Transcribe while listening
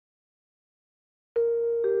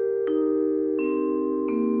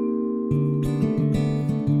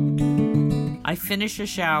I finish a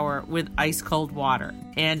shower with ice cold water,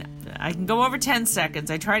 and I can go over 10 seconds.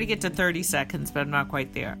 I try to get to 30 seconds, but I'm not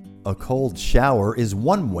quite there. A cold shower is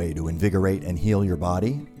one way to invigorate and heal your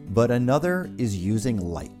body, but another is using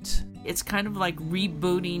light. It's kind of like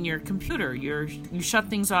rebooting your computer. You shut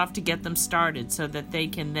things off to get them started so that they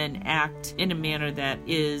can then act in a manner that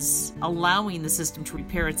is allowing the system to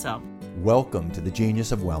repair itself. Welcome to The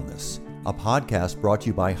Genius of Wellness, a podcast brought to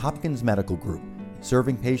you by Hopkins Medical Group,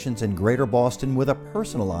 serving patients in Greater Boston with a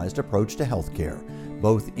personalized approach to healthcare,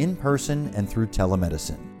 both in person and through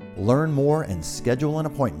telemedicine. Learn more and schedule an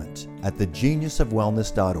appointment at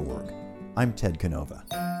thegeniusofwellness.org. I'm Ted Canova.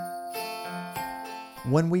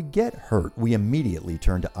 When we get hurt, we immediately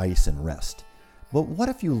turn to ice and rest. But what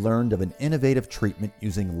if you learned of an innovative treatment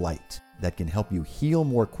using light that can help you heal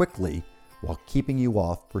more quickly while keeping you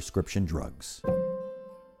off prescription drugs?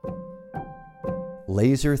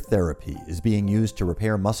 Laser therapy is being used to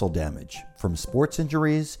repair muscle damage, from sports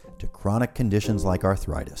injuries to chronic conditions like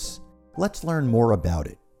arthritis. Let's learn more about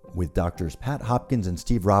it with Doctors Pat Hopkins and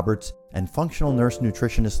Steve Roberts and functional nurse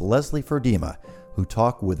nutritionist Leslie Ferdima, who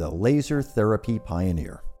talk with a laser therapy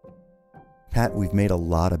pioneer. Pat, we've made a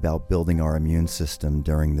lot about building our immune system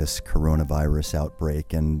during this coronavirus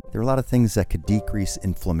outbreak, and there are a lot of things that could decrease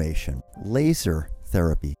inflammation. Laser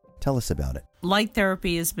therapy, tell us about it. Light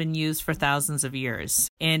therapy has been used for thousands of years,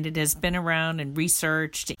 and it has been around and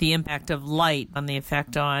researched the impact of light on the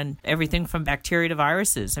effect on everything from bacteria to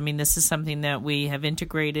viruses. I mean, this is something that we have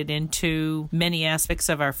integrated into many aspects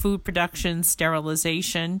of our food production,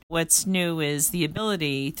 sterilization. What's new is the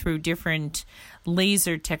ability through different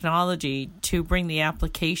laser technology to bring the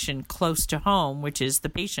application close to home, which is the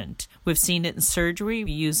patient. We've seen it in surgery.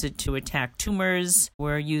 We use it to attack tumors.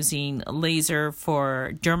 We're using laser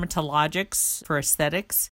for dermatologics, for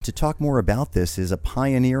aesthetics. To talk more about this is a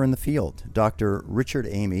pioneer in the field. Dr. Richard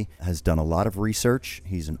Amy has done a lot of research.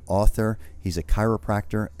 He's an author, he's a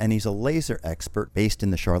chiropractor, and he's a laser expert based in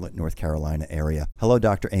the Charlotte, North Carolina area. Hello,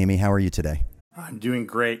 Dr. Amy. How are you today? I'm doing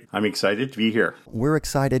great. I'm excited to be here. We're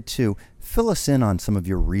excited too. Fill us in on some of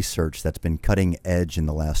your research that's been cutting edge in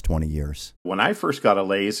the last 20 years. When I first got a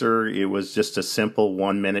laser, it was just a simple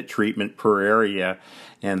 1-minute treatment per area.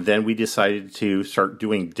 And then we decided to start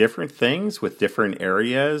doing different things with different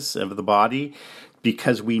areas of the body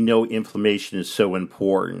because we know inflammation is so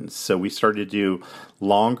important. So we started to do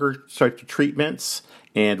longer type of treatments,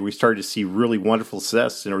 and we started to see really wonderful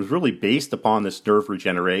success. And it was really based upon this nerve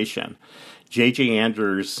regeneration. J.J.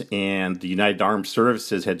 Anders and the United Armed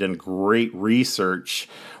Services had done great research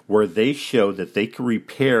where they showed that they could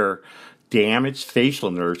repair damaged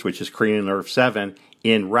facial nerves, which is cranial nerve 7,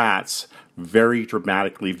 in rats very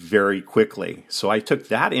dramatically, very quickly. So I took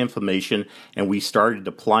that information and we started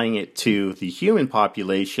applying it to the human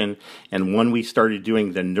population. And when we started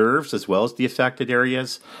doing the nerves as well as the affected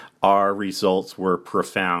areas, our results were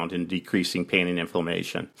profound in decreasing pain and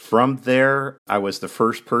inflammation. From there, I was the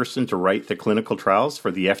first person to write the clinical trials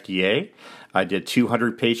for the FDA. I did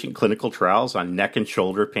 200 patient clinical trials on neck and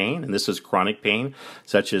shoulder pain, and this is chronic pain,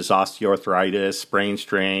 such as osteoarthritis, sprain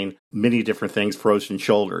strain, many different things, frozen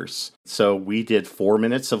shoulders. So we did 4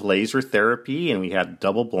 minutes of laser therapy, and we had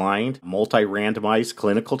double-blind, multi-randomized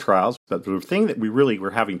clinical trials. But the thing that we really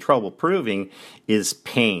were having trouble proving is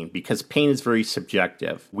pain, because pain is very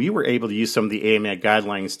subjective. We were able to use some of the AMA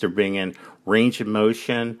guidelines to bring in range of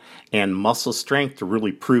motion and muscle strength to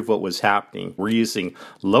really prove what was happening. We're using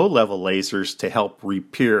low-level lasers to help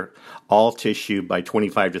repair all tissue by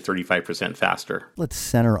 25 to 35% faster. Let's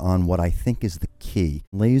center on what I think is the key.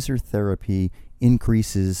 Laser therapy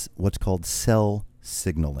increases what's called cell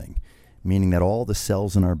signaling, meaning that all the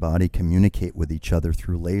cells in our body communicate with each other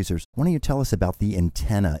through lasers. Why don't you tell us about the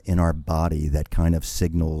antenna in our body that kind of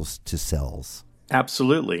signals to cells?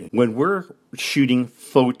 Absolutely. When we're shooting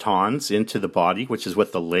photons into the body, which is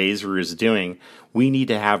what the laser is doing, we need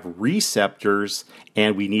to have receptors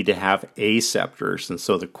and we need to have acceptors. And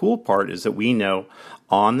so the cool part is that we know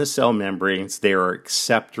on the cell membranes there are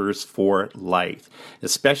acceptors for light,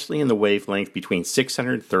 especially in the wavelength between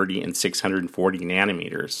 630 and 640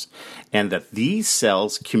 nanometers, and that these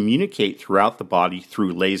cells communicate throughout the body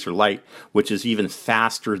through laser light, which is even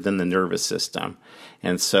faster than the nervous system.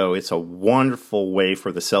 And so it's a wonderful way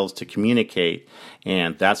for the cells to communicate,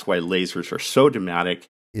 and that's why lasers are so dramatic.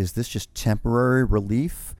 Is this just temporary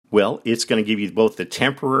relief? Well, it's going to give you both the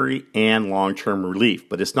temporary and long-term relief,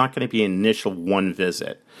 but it's not going to be an initial one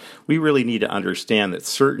visit. We really need to understand that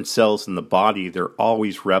certain cells in the body, they're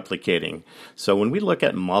always replicating. So when we look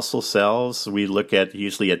at muscle cells, we look at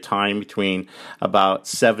usually a time between about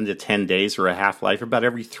 7 to 10 days or a half-life. About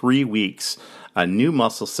every 3 weeks, A new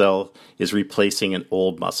muscle cell is replacing an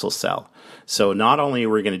old muscle cell. So not only are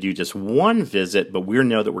we going to do just one visit, but we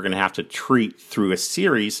know that we're going to have to treat through a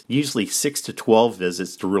series, usually 6 to 12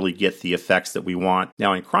 visits to really get the effects that we want.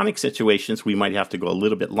 Now, in chronic situations, we might have to go a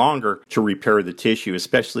little bit longer to repair the tissue,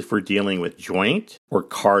 especially if we're dealing with joint or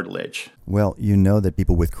cartilage. Well, you know that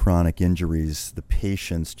people with chronic injuries, the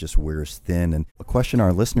patience just wears thin. And a question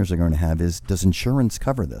our listeners are going to have is, does insurance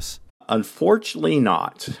cover this? Unfortunately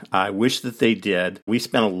not. I wish that they did. We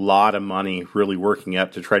spent a lot of money really working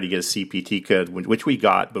up to try to get a CPT code, which we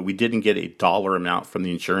got, but we didn't get a dollar amount from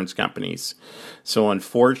the insurance companies. So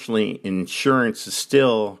unfortunately, insurance is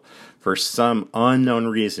still, for some unknown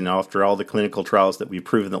reason, after all the clinical trials that we've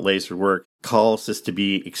proven that laser work, calls this to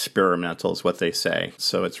be experimental is what they say.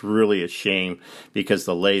 So it's really a shame because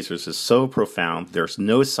the lasers is so profound. There's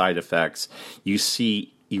no side effects. You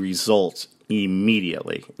see results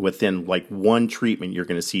immediately. Within like one treatment, you're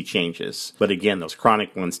going to see changes. But again, those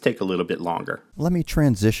chronic ones take a little bit longer. Let me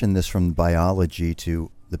transition this from biology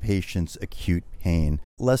to the patient's acute pain.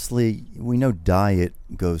 Leslie, we know diet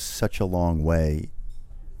goes such a long way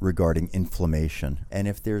regarding inflammation. And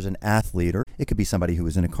if there's an athlete, or it could be somebody who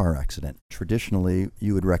was in a car accident, traditionally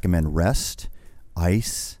you would recommend rest,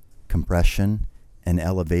 ice, compression, and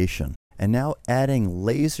elevation. And now adding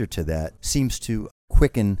laser to that seems to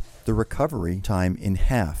quicken the recovery time in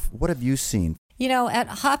half. What have you seen? You know, at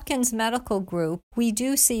Hopkins Medical Group, we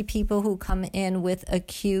do see people who come in with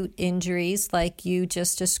acute injuries like you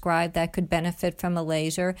just described that could benefit from a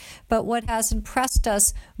laser. But what has impressed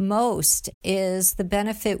us most is the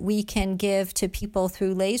benefit we can give to people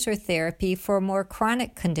through laser therapy for more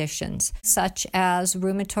chronic conditions, such as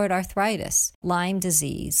rheumatoid arthritis, Lyme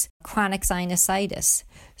disease, chronic sinusitis.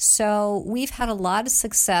 So we've had a lot of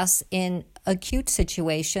success in acute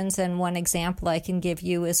situations, and one example I can give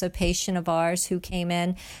you is a patient of ours who came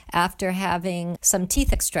in after having some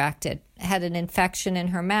teeth extracted, had an infection in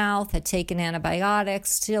her mouth, had taken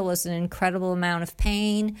antibiotics, still was an incredible amount of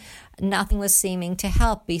pain. Nothing was seeming to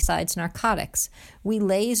help besides narcotics. We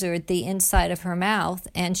lasered the inside of her mouth,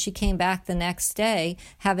 and she came back the next day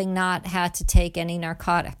having not had to take any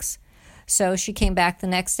narcotics. So she came back the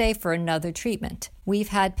next day for another treatment. We've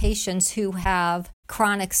had patients who have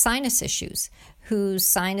chronic sinus issues, whose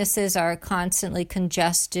sinuses are constantly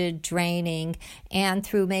congested, draining, and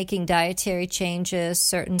through making dietary changes,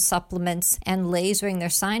 certain supplements, and lasering their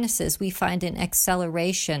sinuses, we find an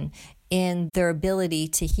acceleration in their ability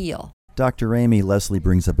to heal. Dr. Amy, Leslie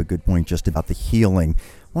brings up a good point just about the healing.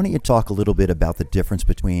 Why don't you talk a little bit about the difference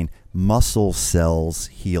between muscle cells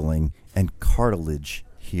healing and cartilage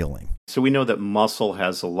healing? So we know that muscle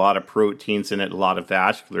has a lot of proteins in it, a lot of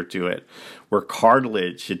vascular to it, where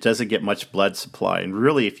cartilage, it doesn't get much blood supply. And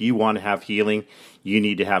really, if you want to have healing, you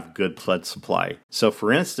need to have good blood supply. So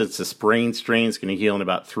for instance, a sprain strain is going to heal in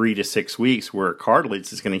about 3 to 6 weeks, where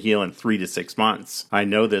cartilage is going to heal in 3 to 6 months. I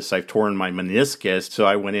know this. I've torn my meniscus, so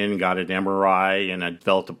I went in and got an MRI, and I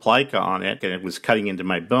developed a plica on it, and it was cutting into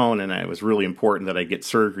my bone, and it was really important that I get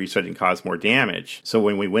surgery so I didn't cause more damage. So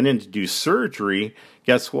when we went in to do surgery,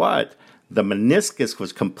 guess what? The meniscus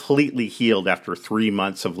was completely healed after 3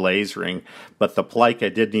 months of lasering, but the plica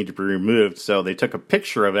did need to be removed, so they took a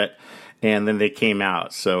picture of it, and then they came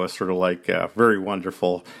out. So it's sort of like very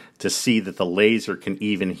wonderful to see that the laser can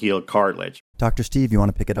even heal cartilage. Dr. Steve, you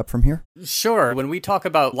want to pick it up from here? Sure. When we talk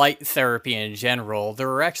about light therapy in general, there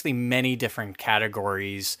are actually many different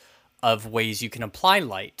categories of ways you can apply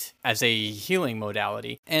light as a healing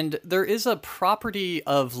modality. And there is a property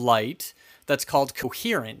of light that's called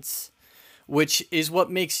coherence, which is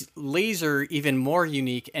what makes laser even more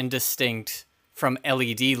unique and distinct from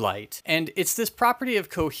LED light. And it's this property of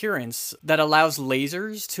coherence that allows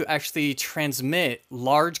lasers to actually transmit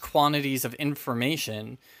large quantities of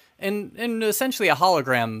information in essentially a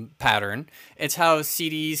hologram pattern. It's how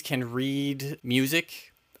CDs can read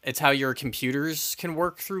music. It's how your computers can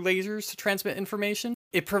work through lasers to transmit information.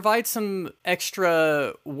 It provides some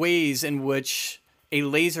extra ways in which a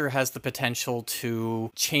laser has the potential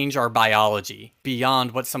to change our biology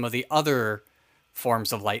beyond what some of the other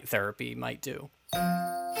forms of light therapy might do.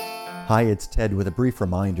 Hi, it's Ted with a brief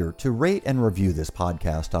reminder to rate and review this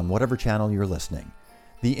podcast on whatever channel you're listening.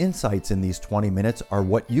 The insights in these 20 minutes are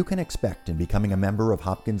what you can expect in becoming a member of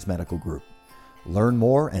Hopkins Medical Group. Learn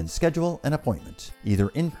more and schedule an appointment, either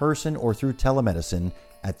in person or through telemedicine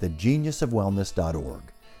at thegeniusofwellness.org.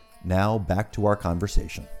 Now back to our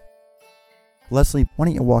conversation. Leslie, why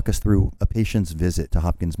don't you walk us through a patient's visit to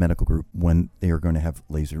Hopkins Medical Group when they are going to have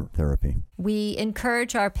laser therapy? We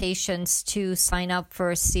encourage our patients to sign up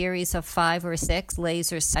for a series of 5 or 6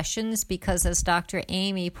 laser sessions because, as Dr.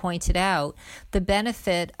 Amy pointed out, the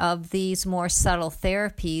benefit of these more subtle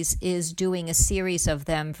therapies is doing a series of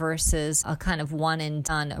them versus a kind of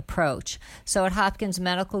one-and-done approach. So at Hopkins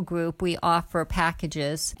Medical Group, we offer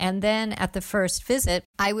packages, and then at the first visit,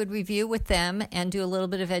 I would review with them and do a little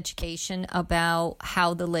bit of education about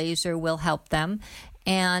how the laser will help them.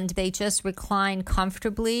 And they just recline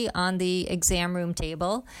comfortably on the exam room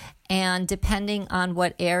table. And depending on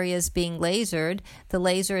what area is being lasered, the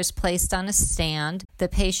laser is placed on a stand. The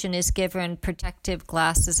patient is given protective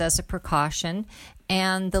glasses as a precaution.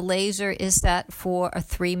 And the laser is set for a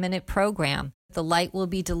 3-minute program. The light will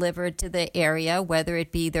be delivered to the area, whether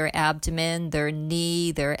it be their abdomen, their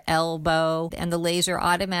knee, their elbow, and the laser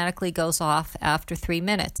automatically goes off after 3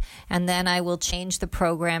 minutes. And then I will change the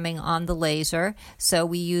programming on the laser. So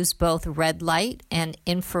we use both red light and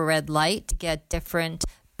infrared light to get different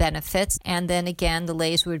benefits. And then again, the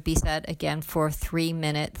laser would be set again for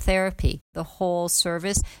 3-minute therapy. The whole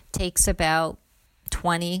service takes about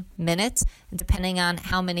 20 minutes, depending on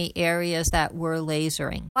how many areas that we're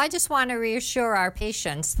lasering. I just want to reassure our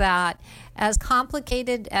patients that as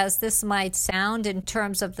complicated as this might sound in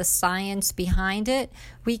terms of the science behind it,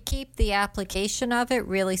 we keep the application of it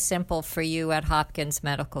really simple for you at Hopkins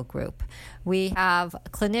Medical Group. We have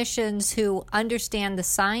clinicians who understand the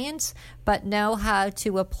science but know how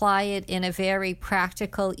to apply it in a very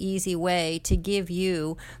practical, easy way to give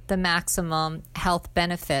you the maximum health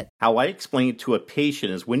benefit. How I explain it to a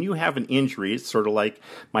patient is when you have an injury, it's sort of like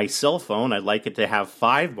my cell phone. I like it to have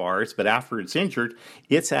 5 bars, but after it's injured,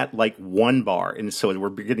 it's at like 1 bar. And so we're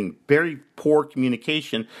getting very poor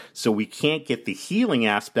communication, so we can't get the healing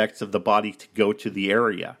aspects of the body to go to the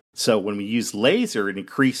area. So when we use laser, it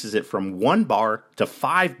increases it from 1 bar to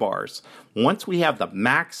 5 bars. Once we have the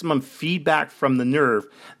maximum feedback from the nerve,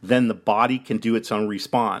 then the body can do its own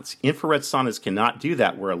response. Infrared saunas cannot do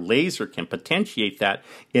that, where a laser can potentiate that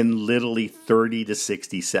in literally 30 to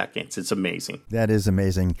 60 seconds. It's amazing. That is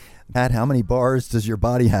amazing. Pat, how many bars does your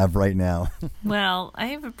body have right now? Well, I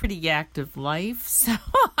have a pretty active life, so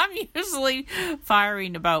I'm usually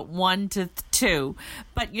firing about 1 to 2.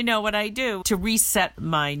 But you know what I do to reset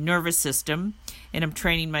my nervous system, and I'm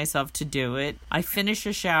training myself to do it. I finish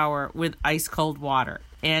a shower with ice cold water,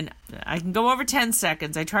 and I can go over 10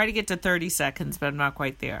 seconds. I try to get to 30 seconds, but I'm not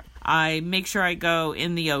quite there. I make sure I go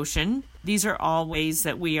in the ocean. These are all ways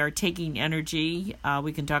that we are taking energy.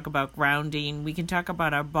 We can talk about grounding. We can talk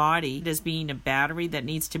about our body as being a battery that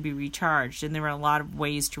needs to be recharged, and there are a lot of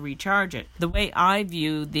ways to recharge it. The way I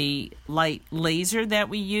view the light laser that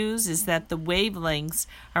we use is that the wavelengths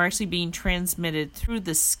are actually being transmitted through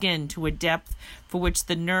the skin to a depth for which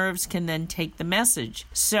the nerves can then take the message.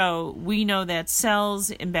 So we know that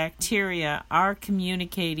cells and bacteria are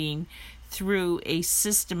communicating through a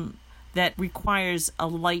system that requires a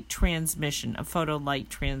light transmission, a photo light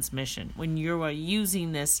transmission. When you are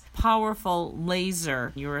using this powerful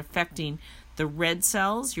laser, you're affecting the red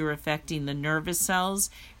cells, you're affecting the nervous cells,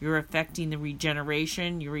 you're affecting the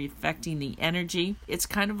regeneration, you're affecting the energy. It's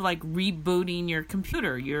kind of like rebooting your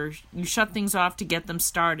computer. You shut things off to get them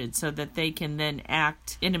started so that they can then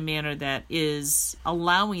act in a manner that is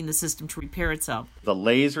allowing the system to repair itself. The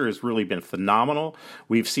laser has really been phenomenal.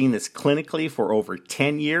 We've seen this clinically for over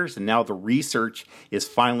 10 years, and now the research is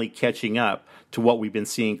finally catching up to what we've been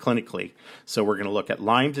seeing clinically. So we're going to look at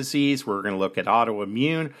Lyme disease, we're going to look at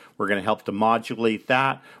autoimmune, we're going to help to modulate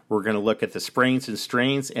that, we're going to look at the sprains and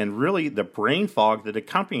strains, and really the brain fog that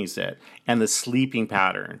accompanies it, and the sleeping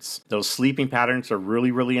patterns. Those sleeping patterns are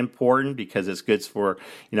really, really important because it's good for,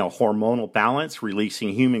 hormonal balance,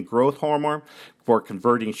 releasing human growth hormone, for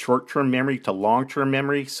converting short-term memory to long-term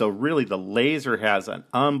memory. So really the laser has an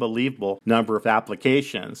unbelievable number of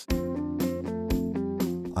applications.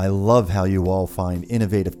 I love how you all find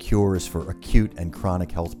innovative cures for acute and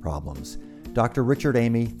chronic health problems. Dr. Richard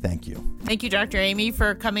Amy, thank you. Thank you, Dr. Amy,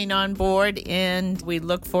 for coming on board, and we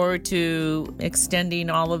look forward to extending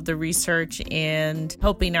all of the research and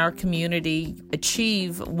helping our community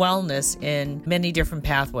achieve wellness in many different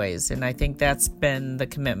pathways, and I think that's been the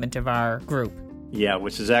commitment of our group. Yeah,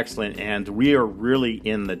 which is excellent. And we are really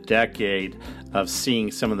in the decade of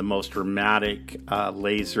seeing some of the most dramatic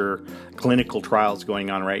laser clinical trials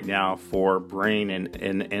going on right now for brain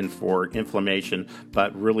and for inflammation,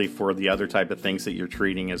 but really for the other type of things that you're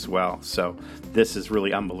treating as well. So this is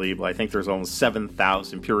really unbelievable. I think there's almost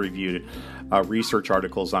 7,000 peer-reviewed research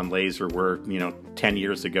articles on laser where, 10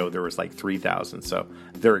 years ago there was like 3,000. So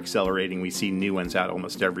they're accelerating. We see new ones out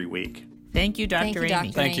almost every week. Thank you, Dr. Thank you, Amy.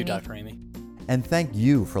 Dr. Thank you, Amy. Dr. Amy. And thank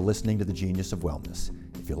you for listening to The Genius of Wellness.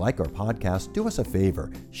 If you like our podcast, do us a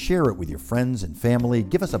favor. Share it with your friends and family,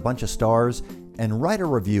 give us a bunch of stars, and write a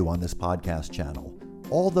review on this podcast channel.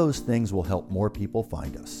 All those things will help more people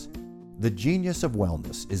find us. The Genius of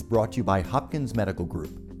Wellness is brought to you by Hopkins Medical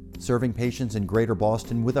Group, serving patients in Greater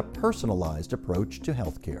Boston with a personalized approach to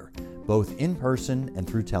healthcare, both in person and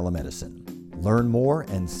through telemedicine. Learn more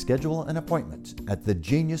and schedule an appointment at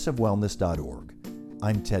thegeniusofwellness.org.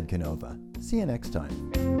 I'm Ted Canova. See you next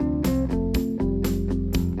time.